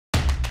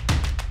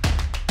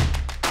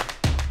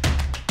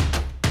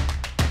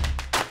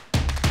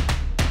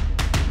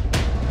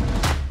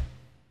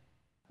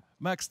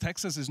Max,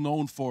 Texas is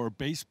known for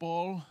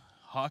baseball,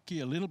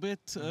 hockey a little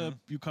bit.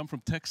 You come from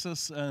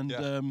Texas and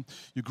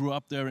you grew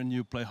up there and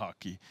you play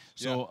hockey.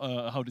 So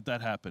how did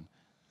that happen?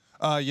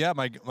 Yeah,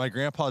 my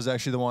grandpa is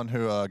actually the one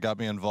who got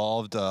me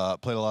involved.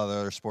 Played a lot of the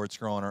other sports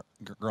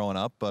growing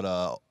up,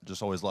 but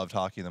just always loved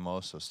hockey the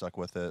most, so stuck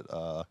with it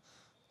the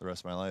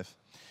rest of my life.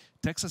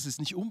 Texas ist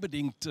nicht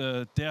unbedingt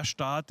der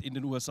Staat in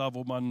den USA,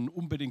 wo man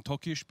unbedingt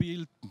Hockey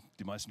spielt.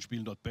 Die meisten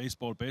spielen dort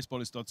Baseball.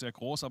 Baseball ist dort sehr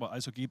groß, aber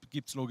Eishockey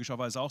gibt es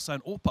logischerweise auch. Sein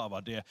Opa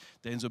war der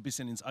ihn so ein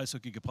bisschen ins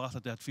Eishockey gebracht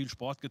hat. Der hat viel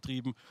Sport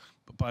getrieben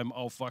beim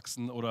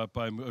Aufwachsen oder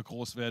beim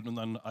Großwerden und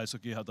dann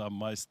Eishockey hat er am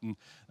meisten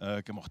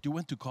gemacht. You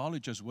went to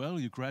college as well.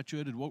 You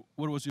graduated. What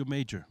was your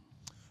major?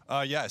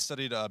 Yeah, I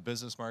studied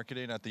business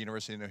marketing at the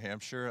University of New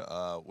Hampshire.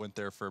 Went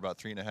there for about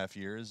 3.5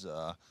 years.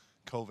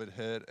 COVID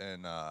hit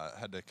and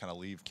had to kind of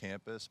leave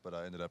campus, but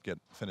I ended up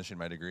finishing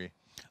my degree.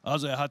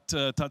 Also hat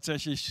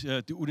tatsächlich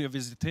die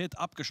Universität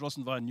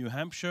abgeschlossen, war in New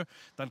Hampshire.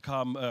 Dann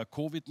kam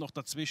Covid noch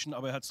dazwischen,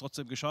 aber er hat es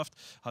trotzdem geschafft,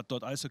 hat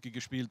dort Eishockey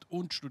gespielt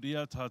und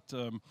studiert, hat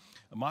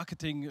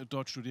Marketing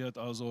dort studiert,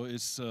 also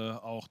ist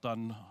auch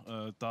dann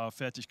da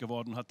fertig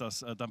geworden, hat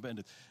das dann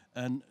beendet.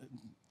 And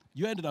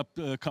you ended up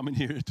coming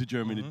here to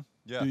Germany.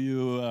 Yeah. Do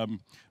you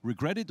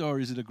regret it or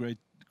is it a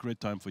great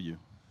time for you?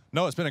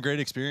 No, it's been a great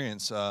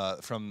experience,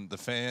 from the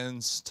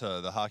fans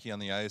to the hockey on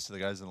the ice to the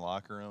guys in the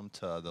locker room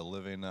to the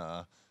living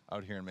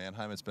out here in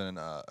Mannheim. It's been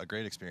a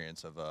great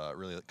experience. I've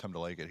really come to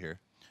like it here.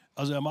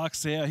 Also er mag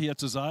es sehr, hier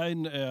zu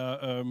sein.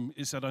 Er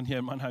ist ja dann hier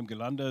in Mannheim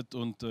gelandet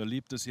und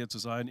liebt es, hier zu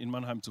sein, in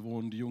Mannheim zu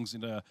wohnen. Die Jungs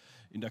in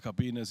der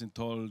Kabine sind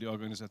toll, die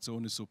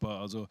Organisation ist super.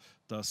 Also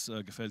das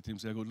gefällt ihm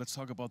sehr gut. Let's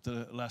talk about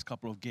the last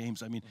couple of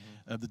games. I mean,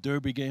 the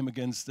Derby game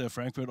against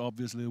Frankfurt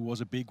obviously was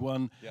a big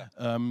one.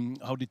 Yeah.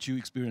 How did you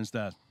experience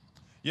that?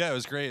 Yeah, it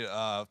was great.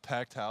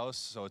 Packed house,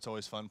 so it's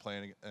always fun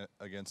playing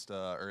against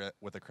or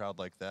with a crowd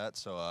like that.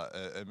 So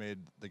it made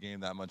the game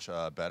that much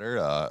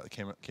better.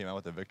 Came out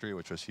with a victory,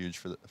 which was huge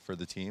for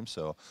the team.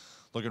 So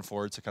looking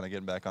forward to kind of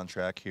getting back on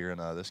track here in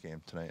this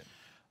game tonight.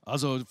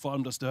 Also vor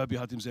allem das Derby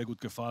hat ihm sehr gut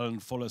gefallen,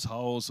 volles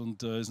Haus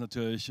und ist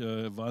natürlich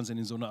Wahnsinn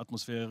in so einer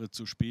Atmosphäre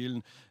zu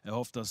spielen. Er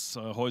hofft, dass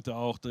heute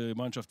auch die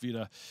Mannschaft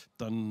wieder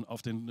dann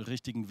auf den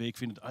richtigen Weg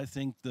findet. I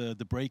think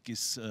the break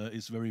is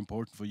very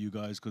important for you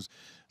guys because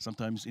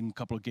sometimes in a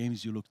couple of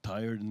games you look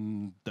tired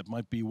and that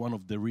might be one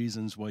of the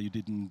reasons why you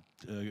didn't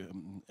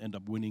end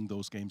up winning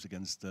those games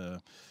against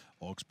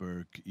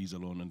Augsburg,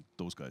 Iserlohn and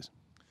those guys.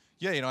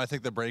 Yeah, I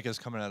think the break is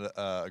coming at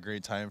a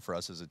great time for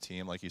us as a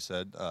team. Like you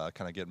said,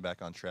 kind of getting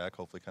back on track,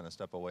 hopefully kind of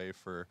step away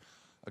for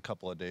a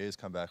couple of days,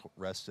 come back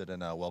rested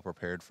and well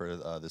prepared for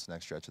this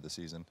next stretch of the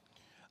season.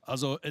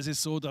 Also es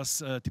ist so,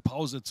 dass die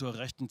Pause zur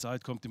rechten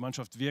Zeit kommt. Die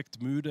Mannschaft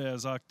wirkt müde. Er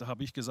sagt, da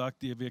habe ich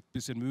gesagt, die wirkt ein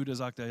bisschen müde.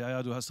 Sagt er,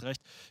 ja, du hast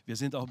recht. Wir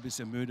sind auch ein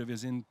bisschen müde. Wir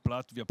sind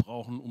platt. Wir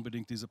brauchen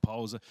unbedingt diese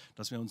Pause,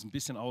 dass wir uns ein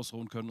bisschen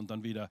ausruhen können und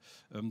dann wieder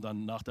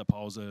dann nach der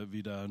Pause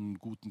wieder einen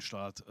guten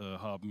Start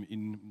haben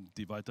in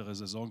die weitere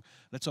Saison.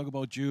 Let's talk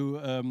about you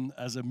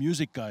as a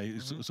music guy.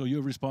 So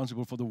you're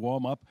responsible for the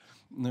warm-up.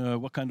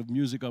 What kind of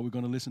music are we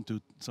going to listen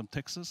to? Some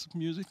Texas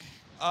music?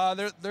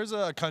 There's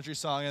a country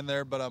song in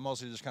there, but I'm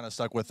mostly just kind of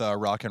stuck with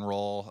rock and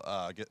roll.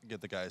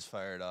 Get the guys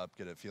fired up,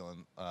 get it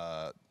feeling,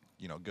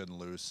 good and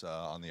loose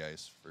on the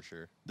ice for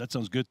sure. That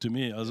sounds good to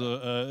me. Also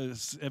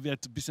er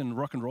wird ein bisschen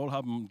Rock'n'Roll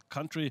haben.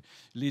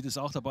 Country-Lied ist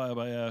auch dabei,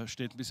 aber er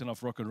steht ein bisschen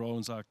auf Rock'n'Roll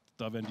und sagt,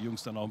 da werden die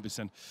Jungs dann auch ein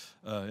bisschen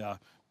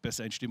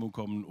besser in Stimmung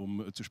kommen,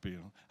 um zu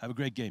spielen. Have a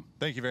great game.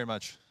 Thank you very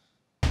much.